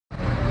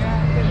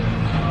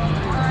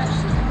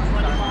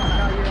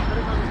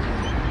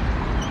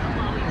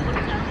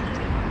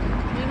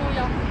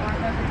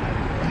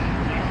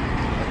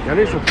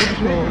This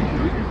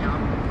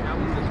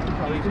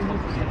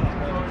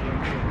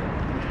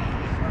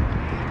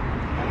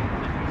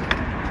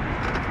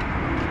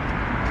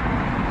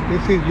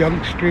is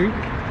Yonge Street,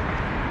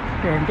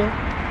 Toronto.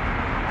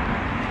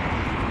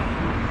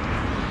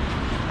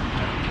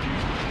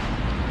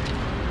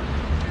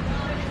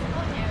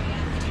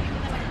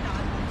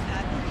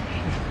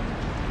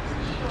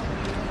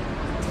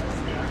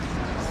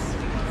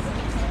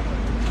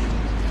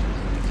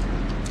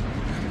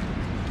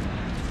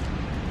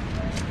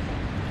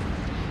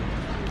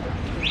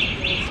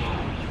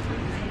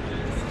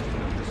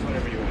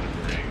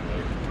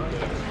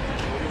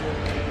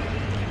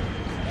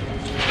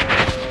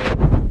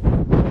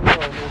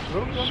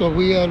 So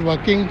we are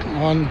walking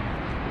on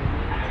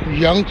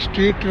Yonge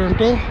Street,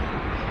 Toronto,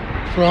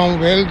 from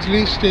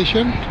Wellesley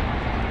Station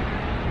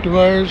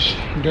towards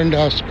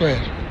Dundas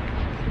Square.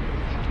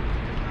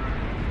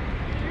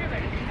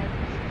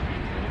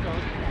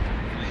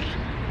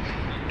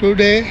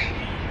 Today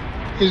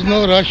is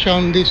no rush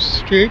on this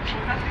street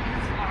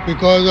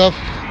because of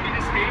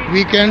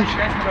weekend.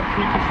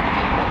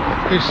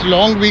 It's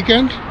long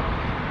weekend.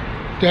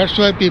 That's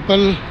why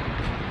people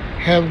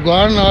have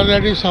gone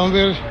already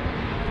somewhere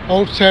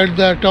outside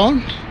the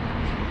town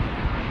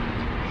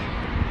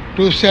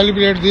to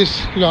celebrate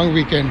this long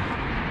weekend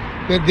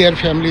with their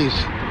families.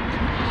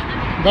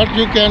 But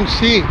you can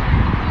see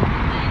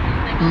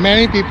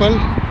many people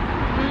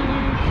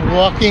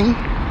walking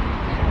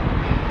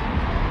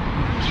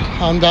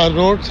on the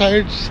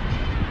roadsides,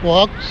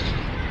 walks.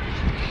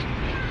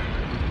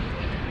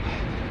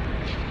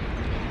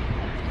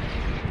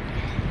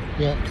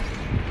 Yeah.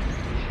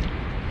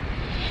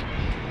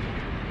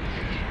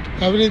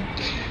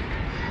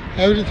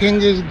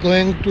 Everything is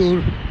going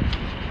to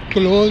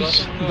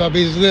close, the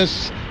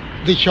business,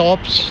 the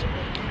shops,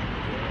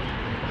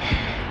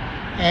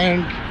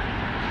 and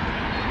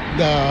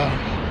the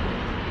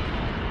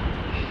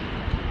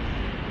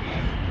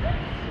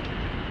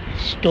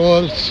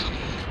stores.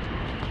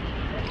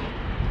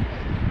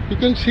 You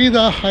can see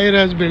the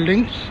high-rise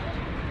buildings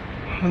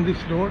on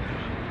this road.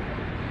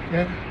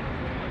 Yeah.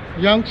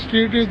 Yonge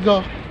Street is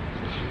the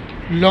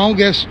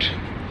longest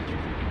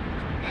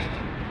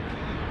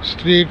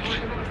street,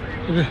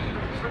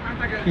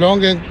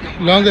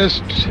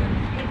 longest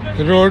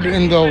road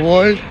in the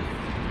world,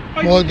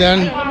 more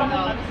than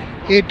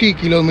 80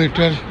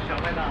 kilometers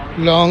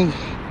long.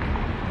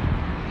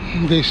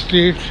 The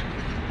street,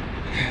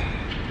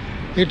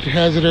 it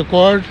has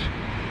record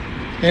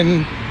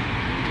in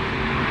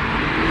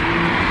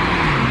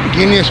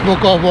Guinness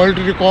Book of World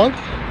Record.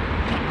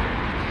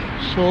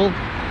 So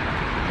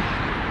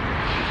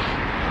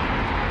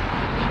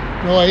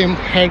now I am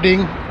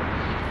heading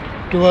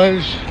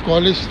towards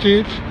College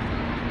Street.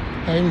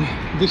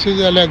 This is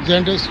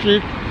Alexander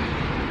Street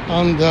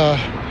on the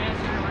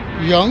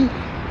Yonge.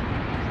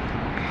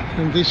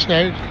 On this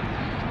side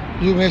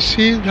you may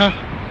see the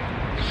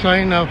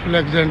sign of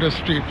Alexander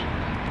Street.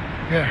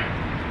 Yeah.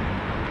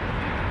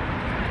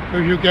 So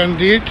you can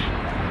read.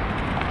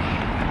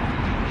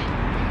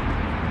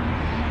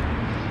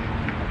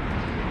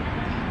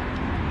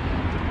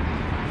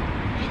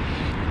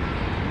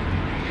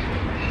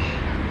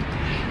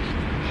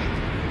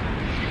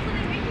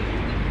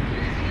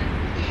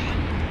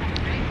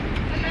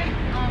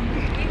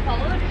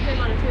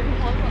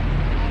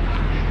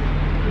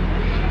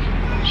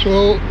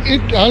 So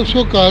it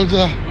also calls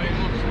the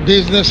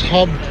business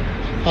hub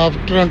of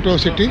Toronto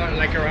City,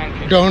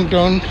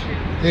 downtown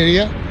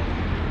area.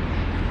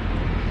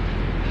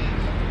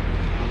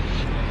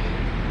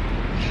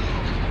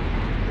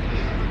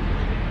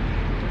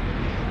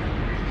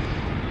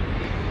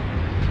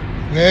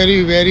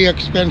 Very, very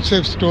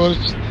expensive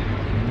stores,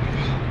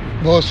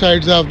 both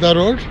sides of the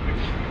road.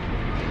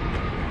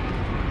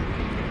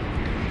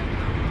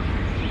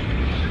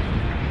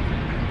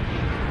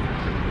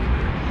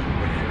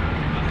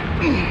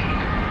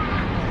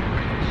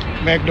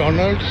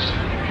 McDonald's.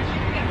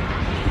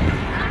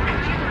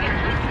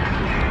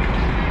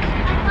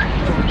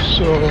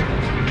 So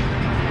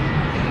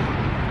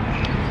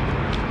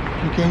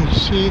you can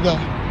see the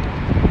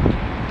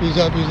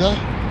pizza.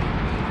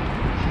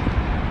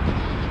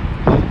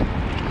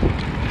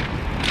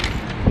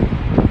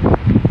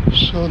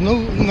 So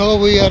now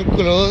we are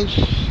close,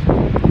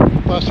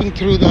 passing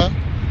through the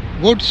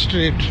Wood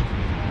Street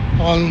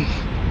on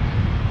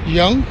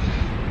Yonge.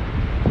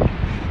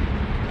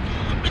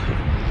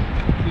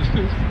 This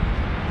is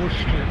Wood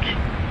Street.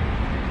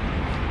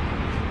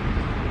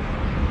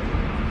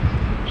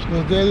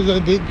 So there is a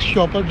big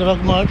Shopper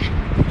Drug Mart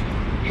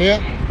here.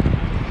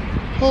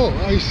 Oh,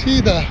 I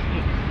see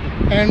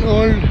an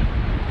old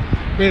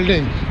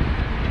building.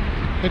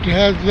 It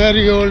has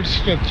very old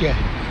structure.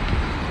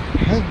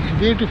 It has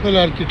beautiful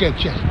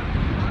architecture.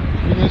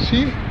 You can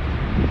see?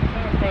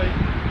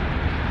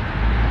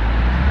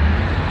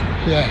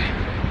 Yeah.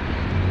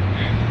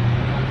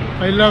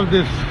 I love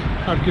this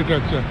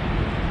architecture.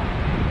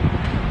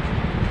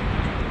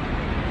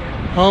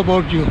 How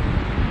about you?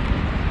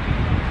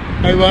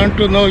 I want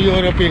to know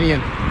your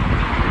opinion.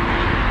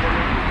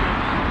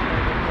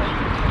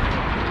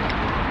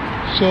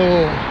 So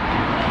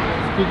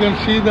you can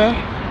see the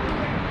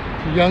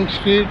Yonge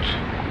Street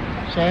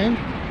sign.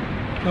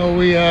 Now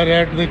we are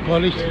at the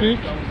College Street.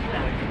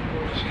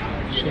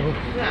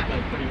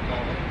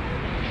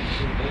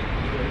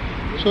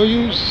 So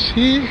you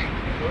see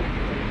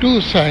two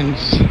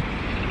signs.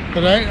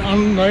 Right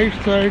on the right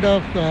side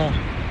of the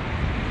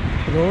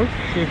road,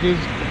 it is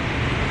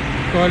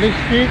College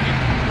Street.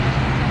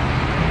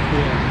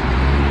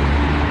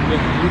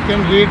 You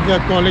can read the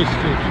College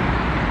Street.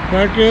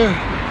 But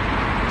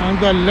on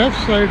the left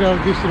side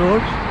of this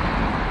road,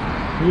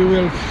 you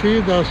will see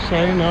the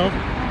sign of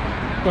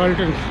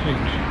Carlton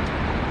Street.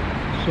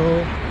 So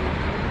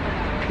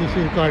this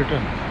is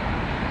Carlton.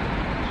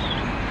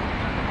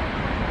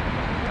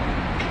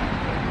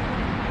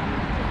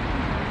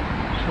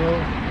 So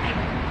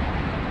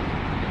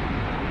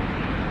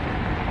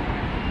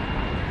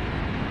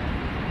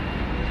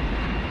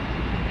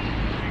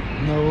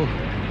now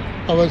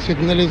our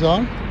signal is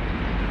on.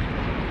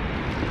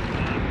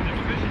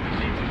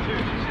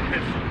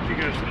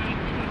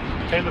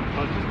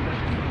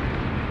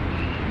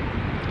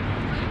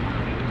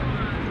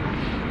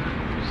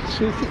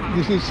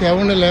 This is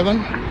 7-Eleven.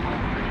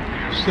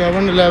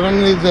 7-Eleven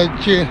is a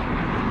chain,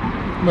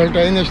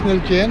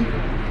 multinational chain.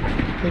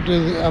 It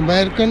is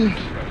American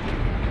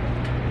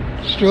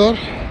store.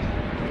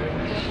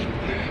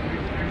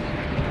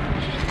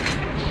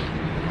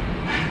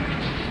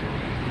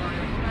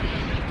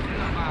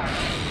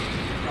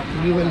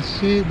 You will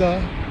see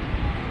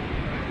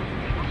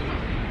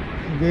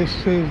this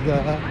is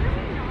the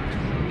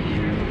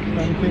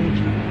something.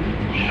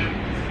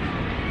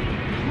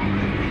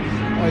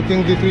 I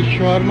think this is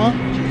shawarma,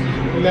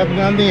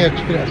 Lebanese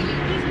Express.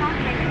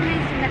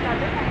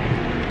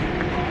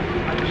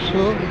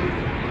 So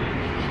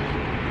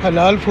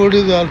halal food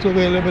is also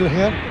available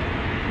here.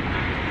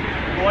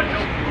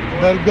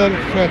 Burger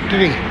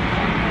Factory.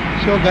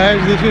 So guys,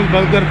 this is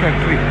Burger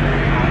Factory.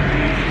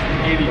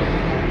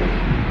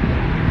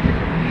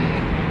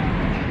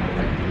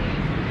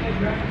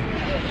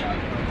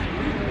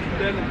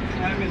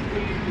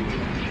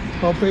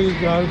 Popeye is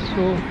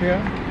also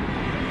here.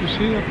 You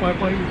see the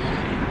Popeye is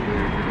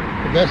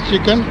best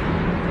chicken,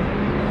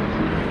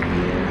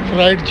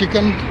 fried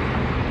chicken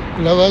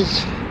lovers.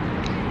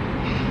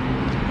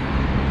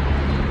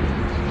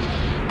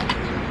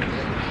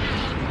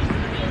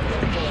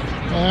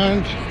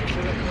 And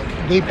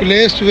the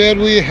place where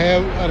we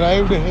have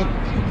arrived here,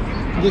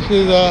 this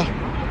is a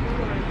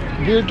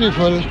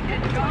beautiful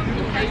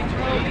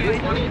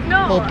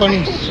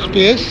open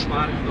space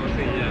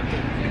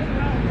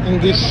in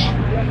this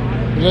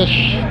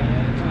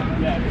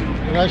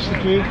rush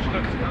street.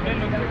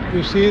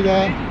 You see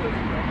the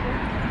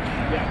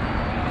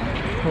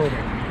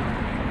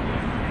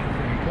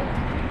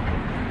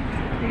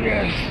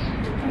yes,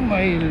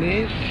 my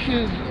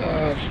laces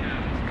are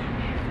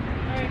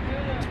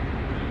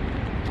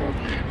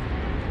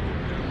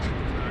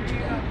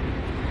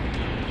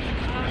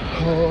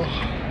okay.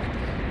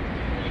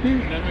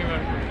 And then we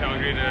went from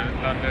Calgary to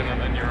London and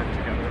then Europe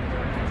together.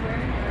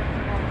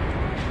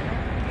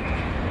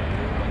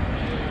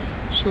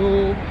 So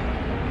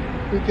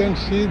we can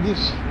see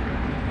these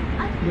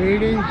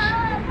buildings.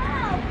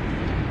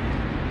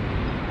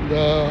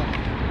 The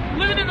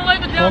Living in the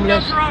life of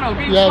downtown Toronto,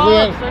 being yeah,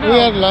 small, we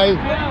are live.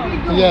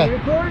 Yeah.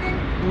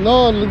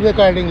 No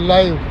recording,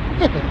 live.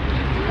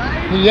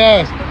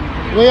 Yes,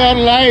 we are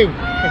live.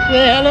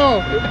 Say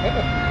hello.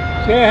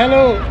 Say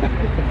hello.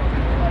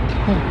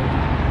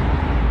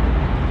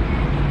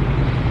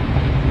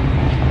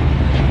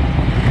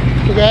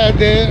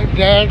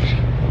 That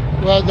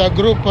was a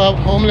group of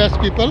homeless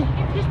people.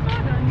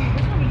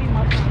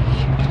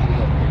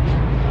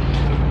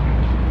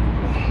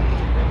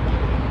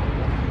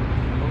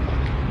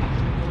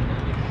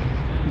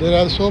 There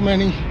are so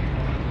many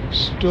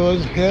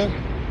stores here.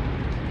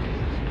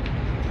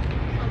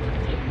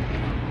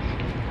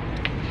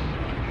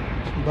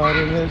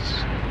 Baroness.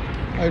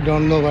 I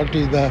don't know what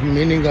is the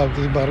meaning of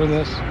this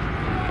Baroness.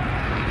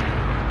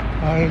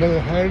 And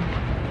head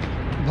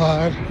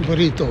bar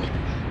burrito.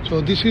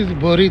 So this is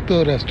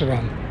burrito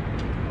restaurant.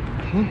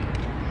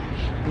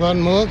 One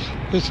more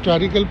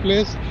historical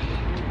place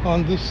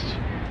on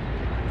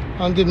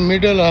the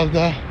middle of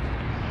the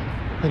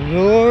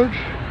road.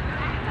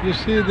 You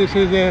see, this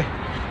is a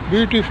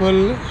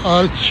beautiful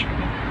arch.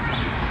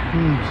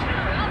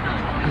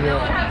 Yeah.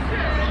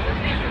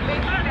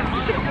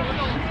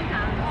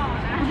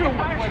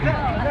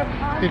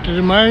 It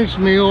reminds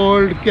me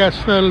old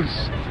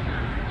castles,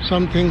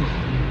 something.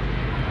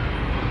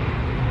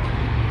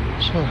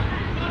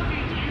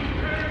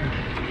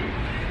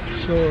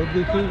 So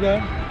this is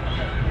the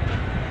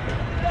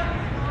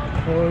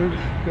old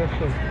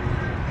castle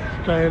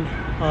style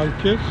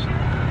arches.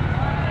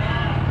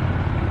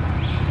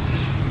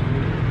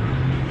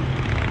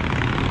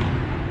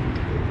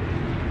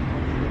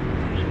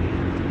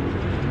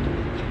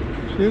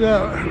 See the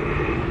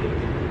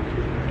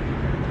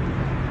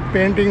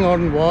painting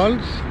on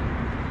walls,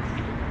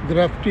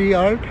 graffiti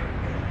art.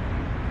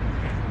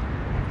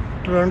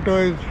 Toronto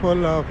is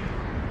full of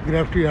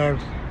graffiti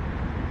arts.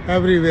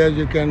 Everywhere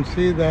you can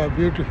see the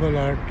beautiful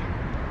art.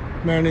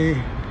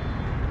 Many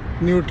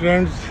new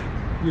trends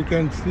you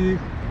can see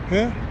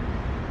here.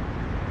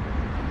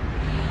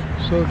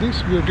 So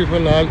this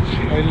beautiful arch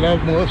I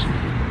love most.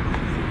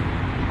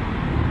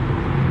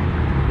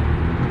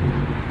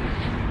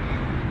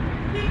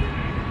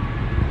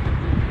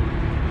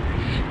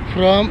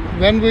 From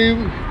when we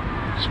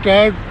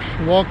start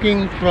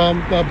walking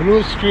from the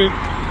Blue Street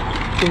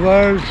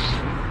towards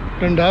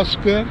Dundas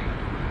Square,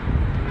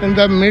 in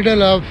the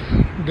middle of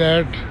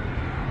that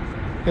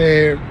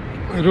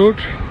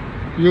route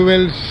you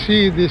will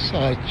see this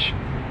arch.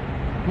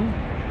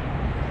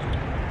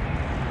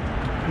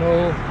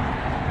 Now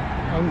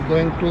I'm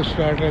going to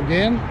start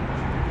again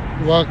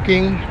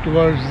walking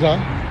towards the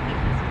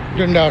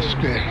Dundas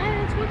Square.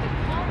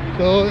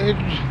 So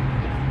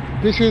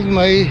this is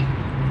my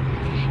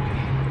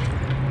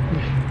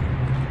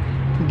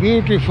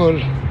beautiful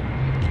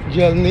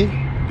journey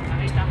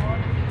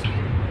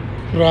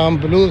from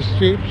Blue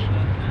Street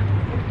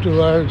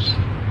towards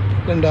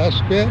Dundas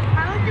Square,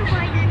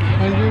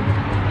 and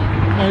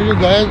you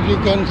guys, you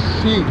can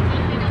see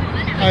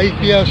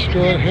IKEA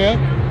store here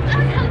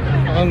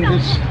on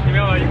this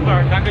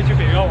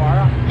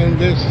in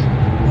this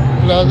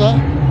plaza.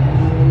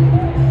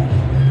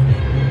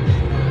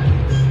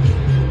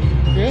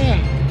 Yeah,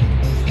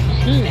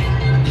 see,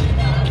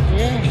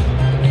 yeah,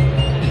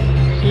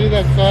 see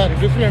the car,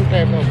 different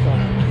type of car.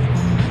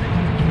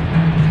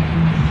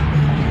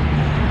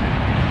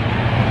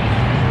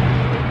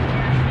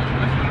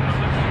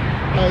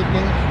 I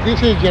think this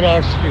is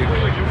Gerrard Street.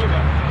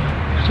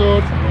 So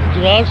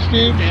Gerrard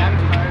Street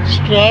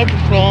starts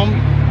from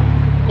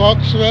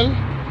Coxwell,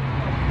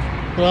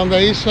 from the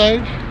east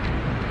side,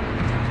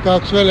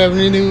 Coxwell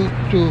Avenue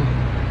to,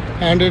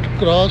 and it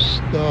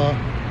crosses the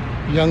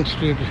Yonge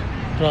Street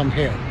from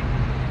here.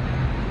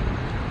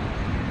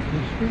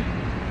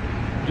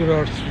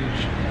 Gerrard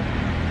Street.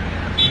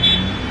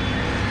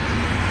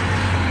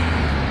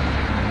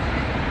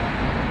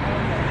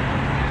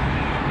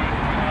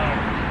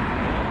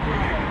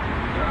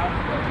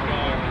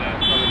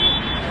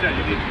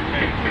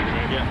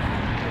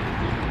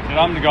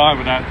 I'm the guy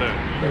with that though.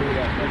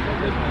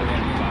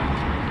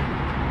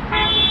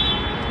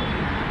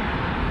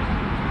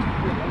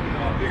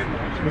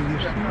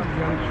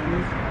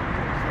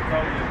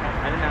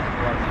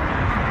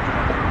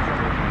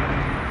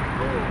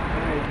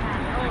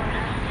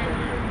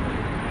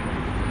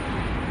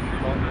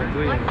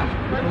 We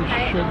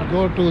should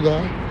go to the.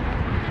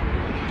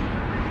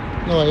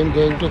 No, I am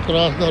going to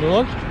cross the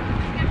road,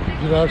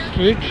 Gerrard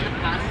Street.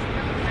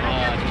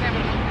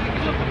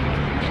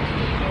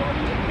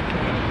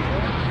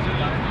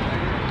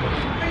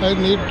 I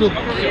need to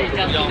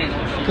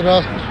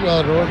cross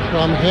the road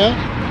from here,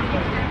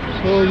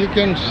 so you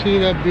can see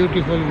the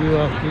beautiful view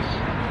of this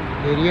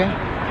area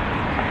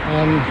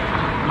on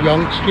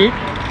Yonge Street.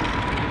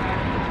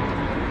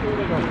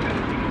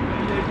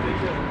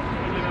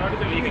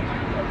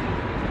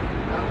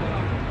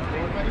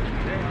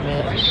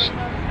 Yes.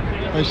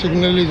 My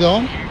signal is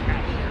on.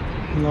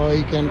 Now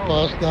I can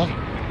pass the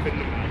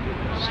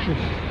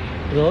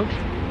road.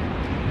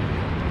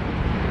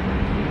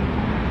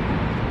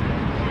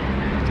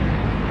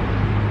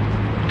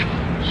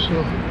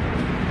 So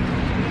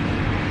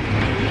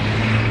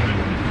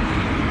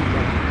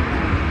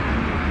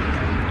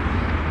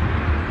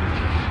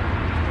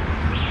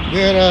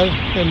there are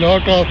a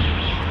lot of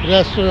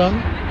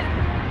restaurants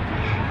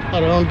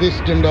around this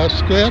Dundas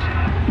Square.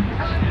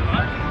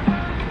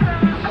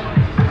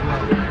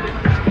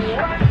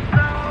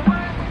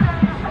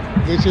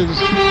 This is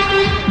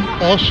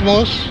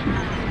Osmos.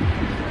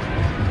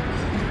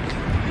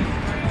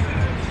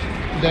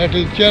 That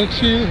is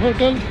Chelsea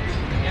Hotel.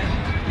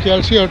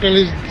 Chelsea Hotel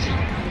is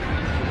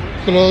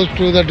close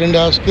to the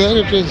Dundas Square.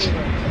 It is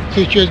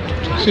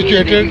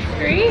situated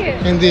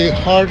in the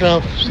heart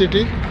of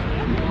city.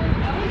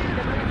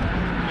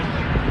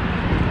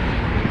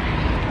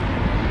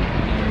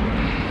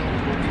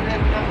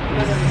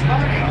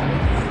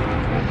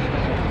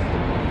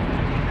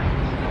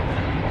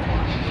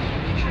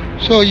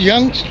 So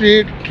Yonge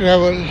Street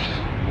travel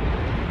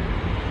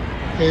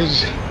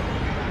is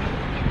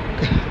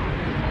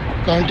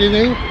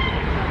continue,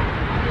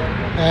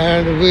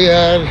 and we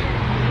are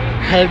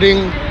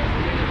heading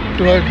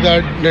towards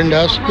the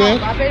Dundas Square.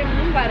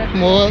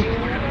 More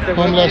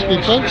homeless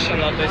people.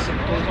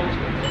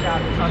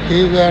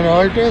 He's an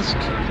artist.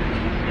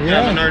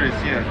 Yeah, I'm an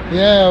artist, yeah.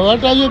 Yeah,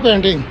 what are you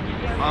painting?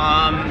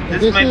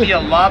 This might be a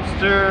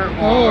lobster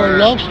or... Oh,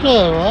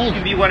 lobster, right. It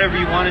can be whatever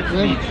you want it to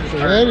be.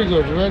 Very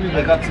good, very good.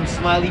 I got some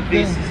smiley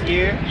faces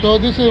here. So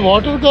this is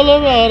watercolor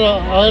or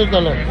oil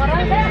color?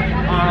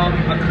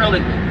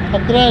 Acrylic.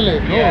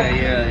 Acrylic, oh.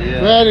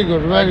 Yeah. Very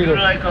good, very I do good.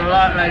 like a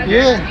lot like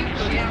Yeah,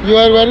 you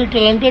are very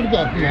talented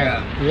guy.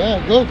 Yeah.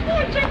 Yeah, good.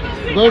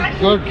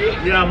 Good.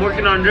 Yeah, I'm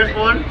working on this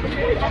one.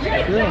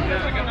 Yeah.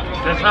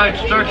 That's how it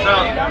starts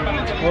out.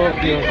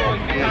 Okay.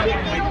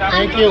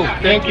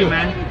 Thank you,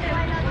 man.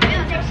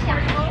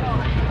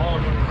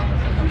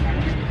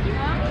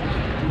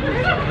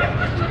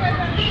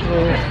 So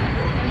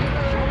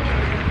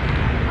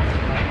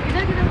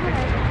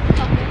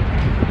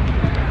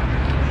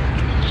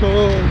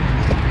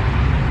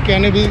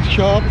cannabis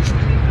shop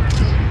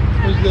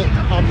is the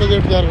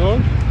opposite the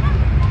road.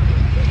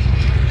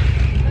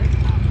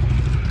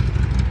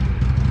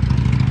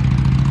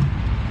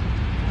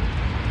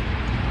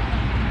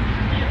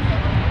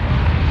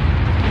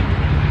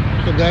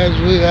 So guys,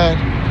 we are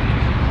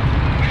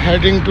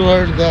heading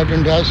towards the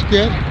Dundas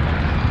there,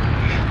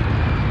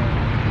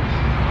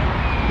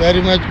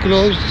 very much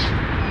close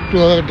to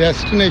our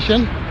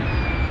destination,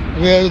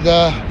 where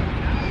the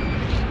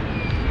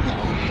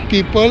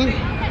people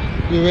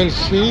you will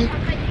see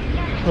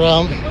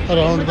from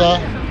around the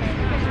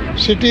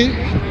city,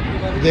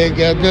 they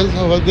gather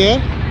over there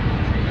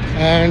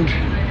and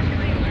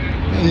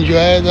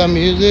enjoy the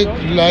music,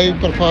 live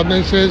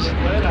performances,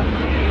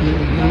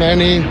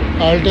 many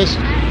artists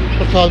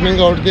performing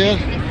out there.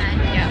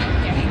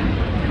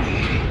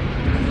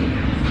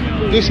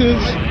 This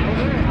is,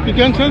 you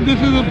can say this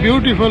is a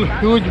beautiful,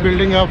 huge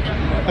building of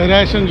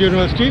Ryerson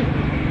University,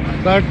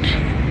 but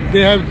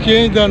they have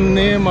changed the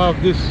name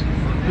of this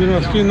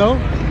university now.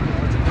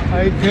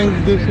 I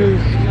think this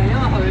is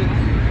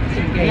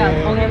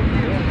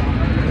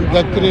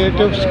the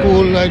creative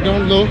school. I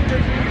don't know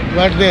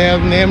what they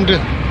have named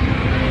it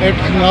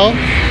now,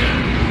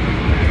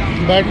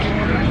 but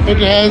it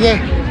has a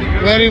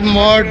very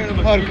modern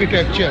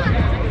architecture.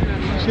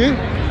 See,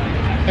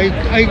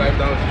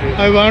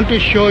 I want to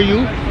show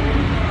you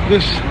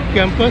this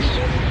campus.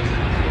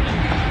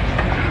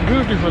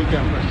 Beautiful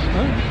campus,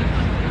 huh?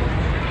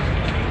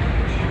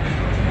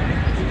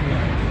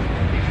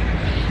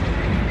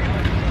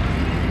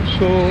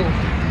 So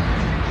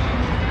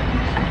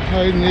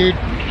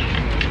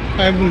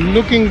I'm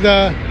looking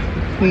the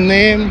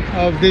name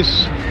of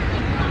this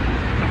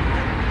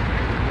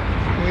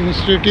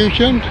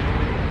institution.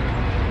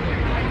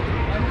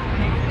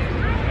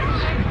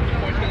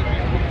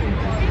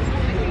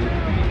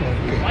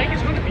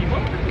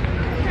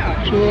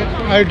 So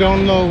I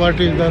don't know what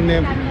is the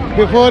name.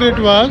 Before it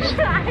was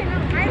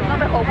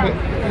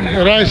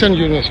Ryerson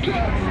University,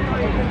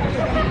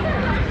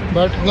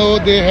 but now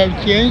they have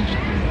changed.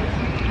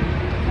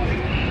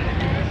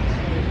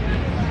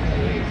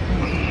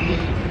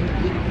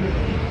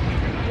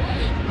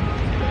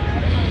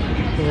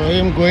 So I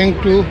am going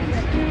to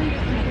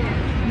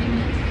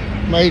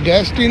my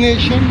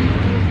destination.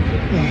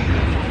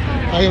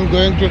 I am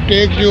going to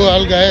take you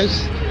all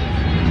guys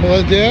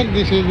over there.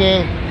 This is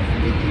a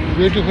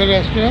beautiful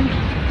restaurant.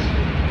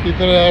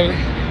 People are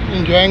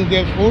enjoying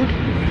their food.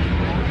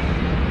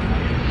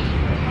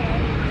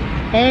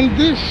 And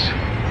this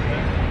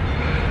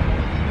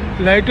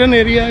Lighton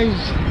area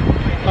is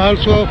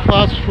also a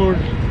fast food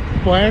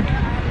point.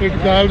 It's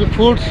called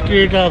Food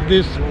Street of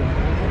this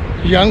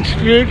Yonge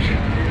Street.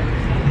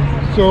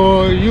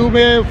 So you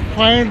may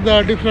find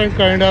the different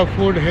kind of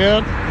food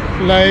here,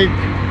 like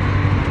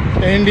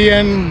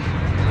Indian,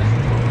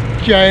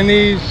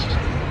 Chinese,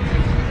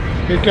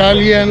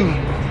 Italian,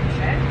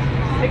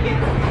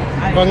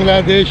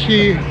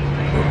 Bangladeshi,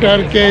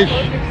 Turkish,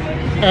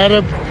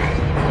 Arab,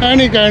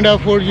 any kind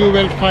of food you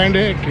will find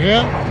it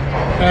here,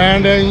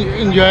 and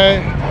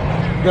enjoy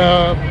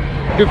the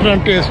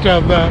different taste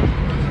of the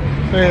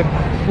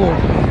food.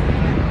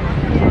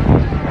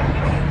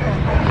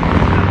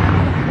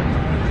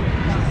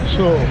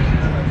 So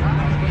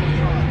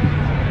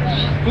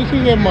this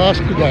is a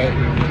mosque guy.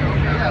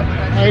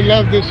 I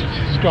love this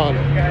stall.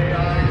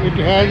 It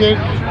has a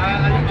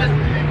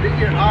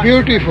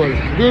beautiful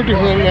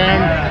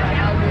and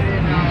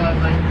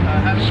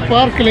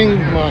sparkling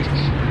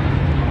mosques.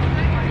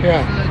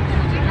 Yeah.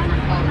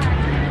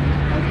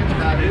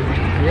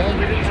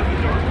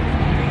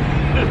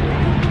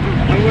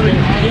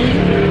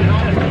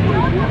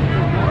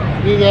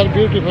 These are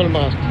beautiful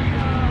mosques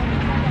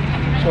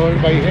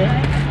sold by here.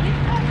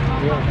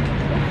 Yeah.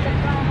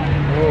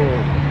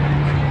 Oh.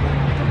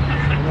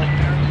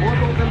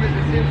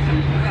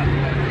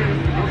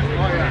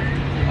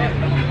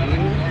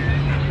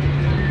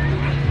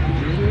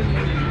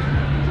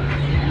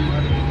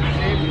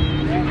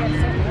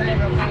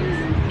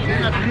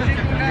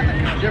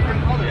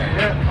 Different colors.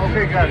 Yeah.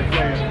 Okay, got it. Yeah,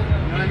 yeah.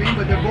 You know what I mean?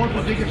 But they're both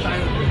the biggest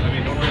size.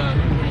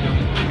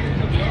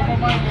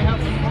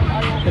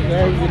 So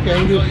guys, can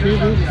you see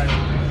this?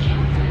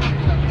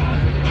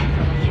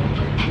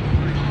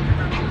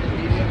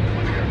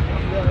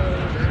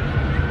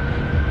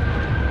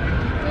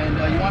 And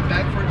you want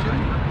bag for it too?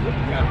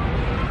 Yeah.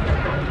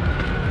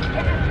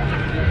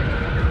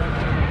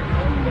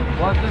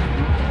 What's this?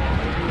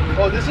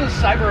 Oh, this is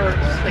cyber.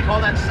 They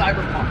call that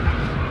cyberpunk.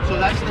 So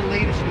that's the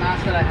latest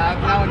mask that I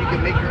have now, and you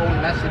can make your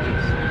own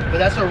messages. But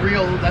that's a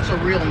real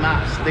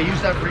mask. They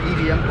use that for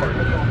EDM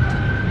parties.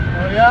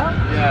 Oh yeah?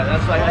 Yeah,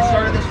 that's like I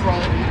started this for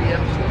all the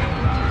EDM stuff.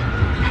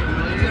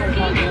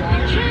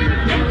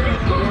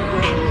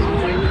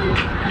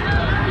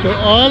 So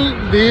all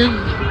these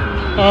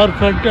are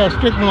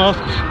fantastic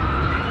mosques.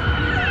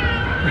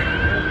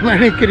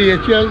 Many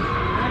creatures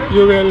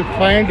you will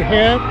find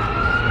here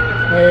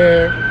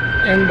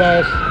in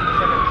the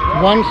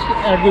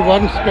at the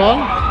one stall.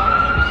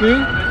 See,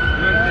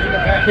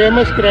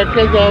 famous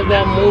characters of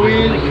the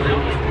movies,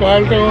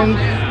 cartoons,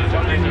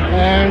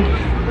 and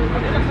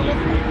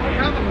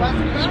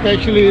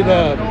especially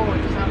the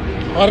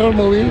horror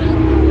movies.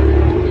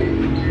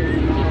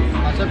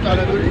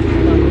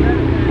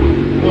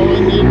 Now we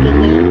need to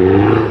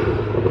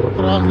go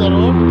cross the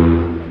road.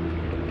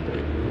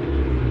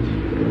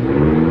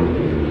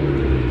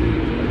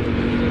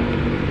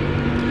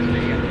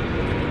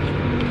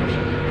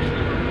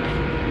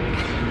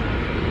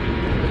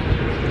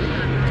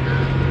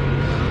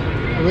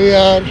 We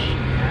are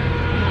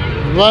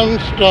one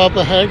stop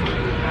ahead,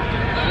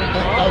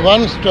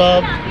 one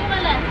stop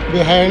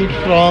behind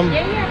from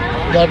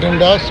the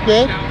Dundas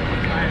Square.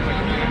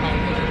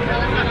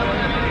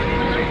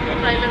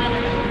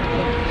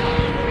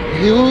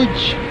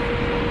 Huge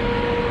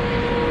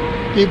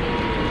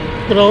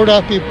crowd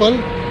of people.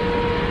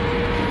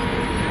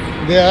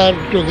 They are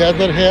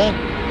together here,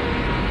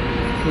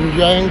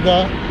 enjoying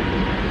the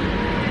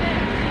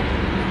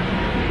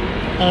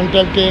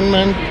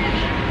entertainment.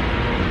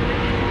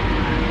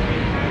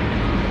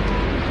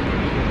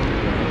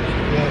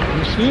 Yeah,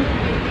 you see?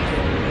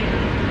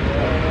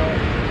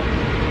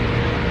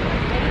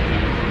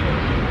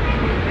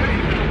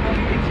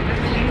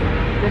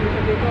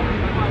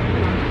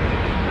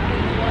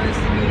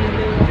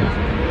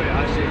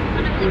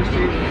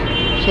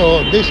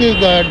 So this is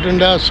the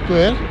Dundas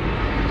Square,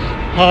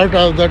 heart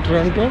of the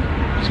Toronto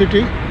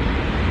city.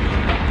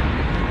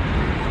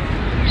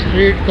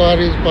 Streetcar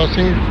is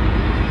passing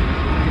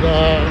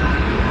the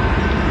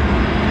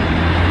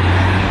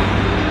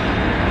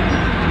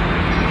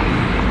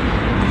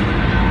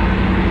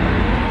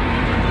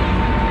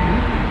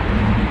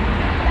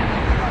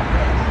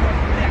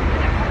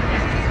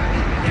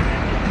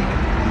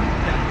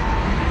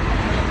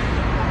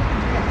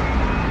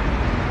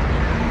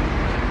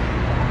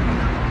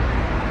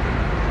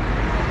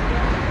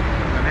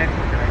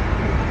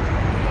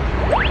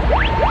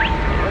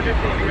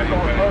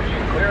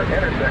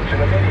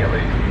intersection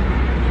immediately.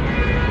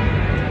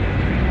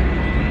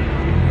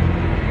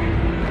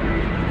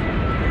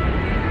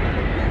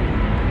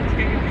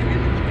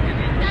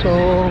 So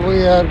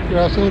we are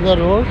crossing the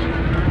road.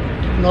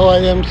 Now I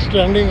am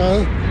standing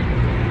on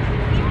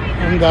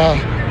the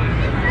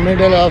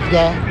middle of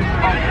the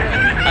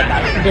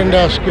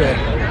Dundas Square.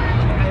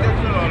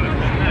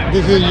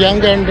 This is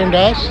Yonge and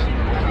Dundas.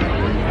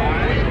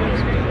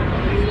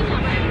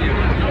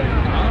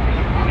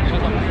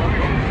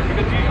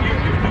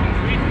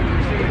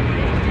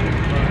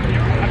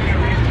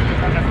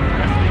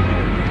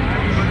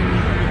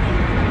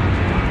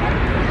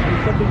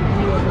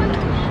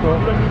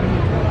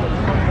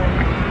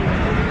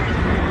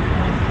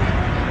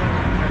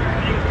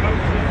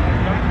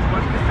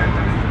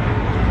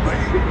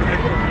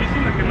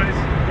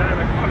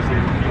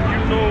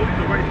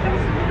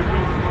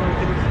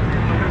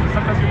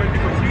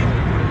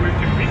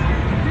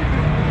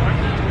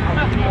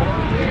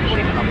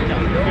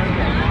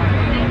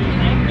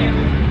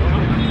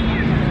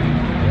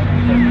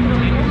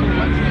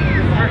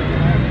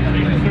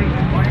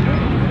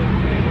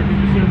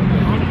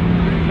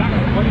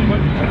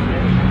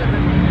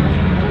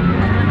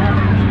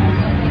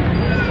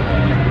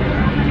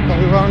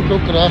 We want to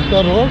cross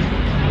the road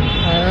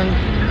and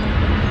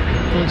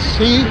we'll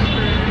see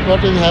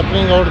what is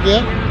happening out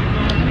there.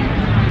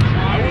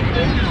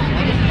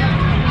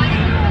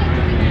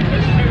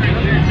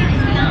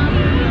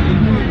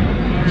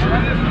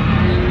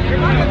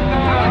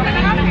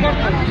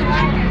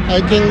 I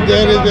think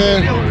there is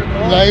a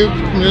live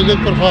music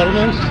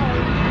performance.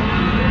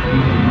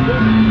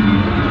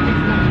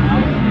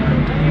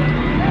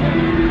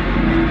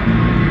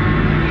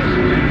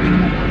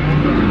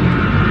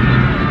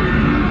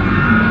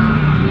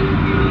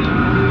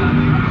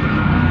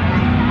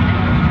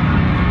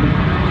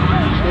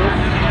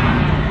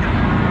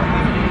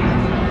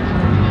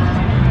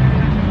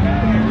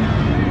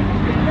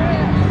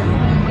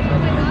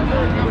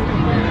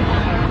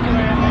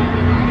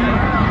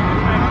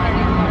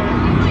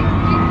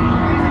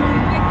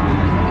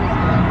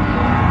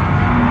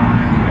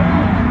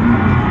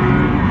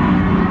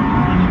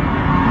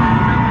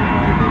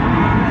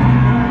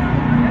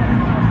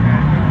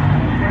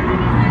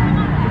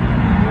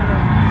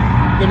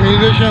 The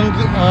musicians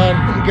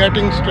are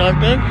getting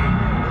started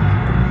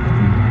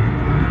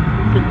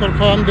to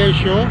perform their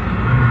show.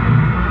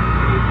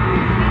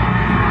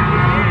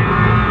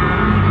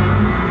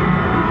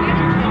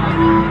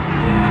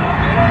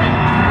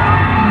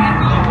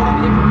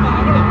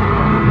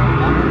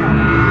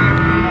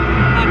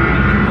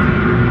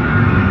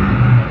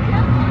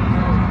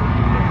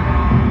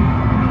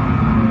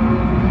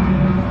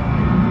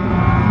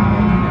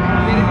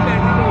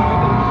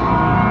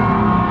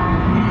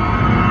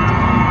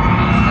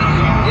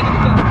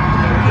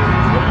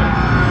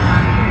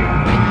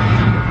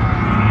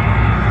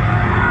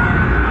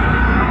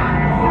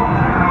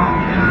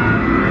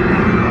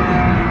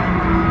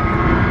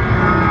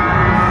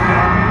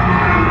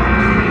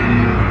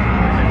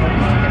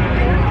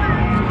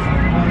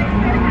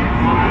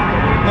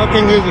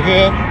 Nothing is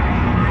here.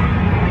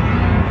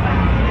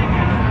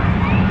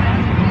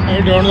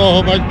 I don't know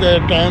how much their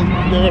time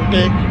they will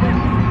take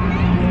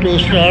to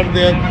start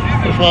their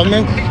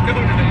performance.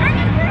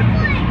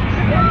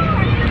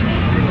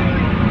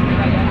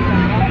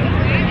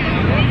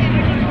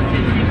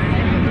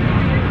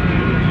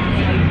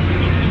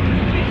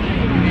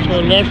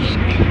 it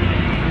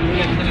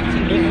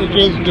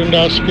is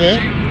Dundas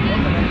Square.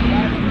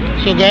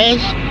 So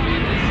guys,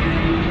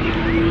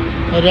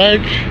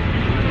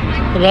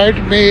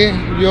 write me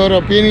your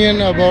opinion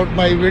about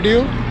my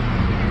video.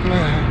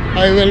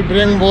 I will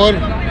bring more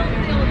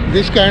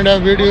this kind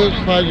of videos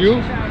for you.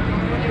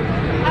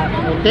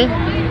 Okay,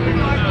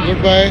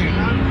 goodbye,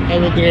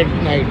 have a great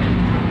night.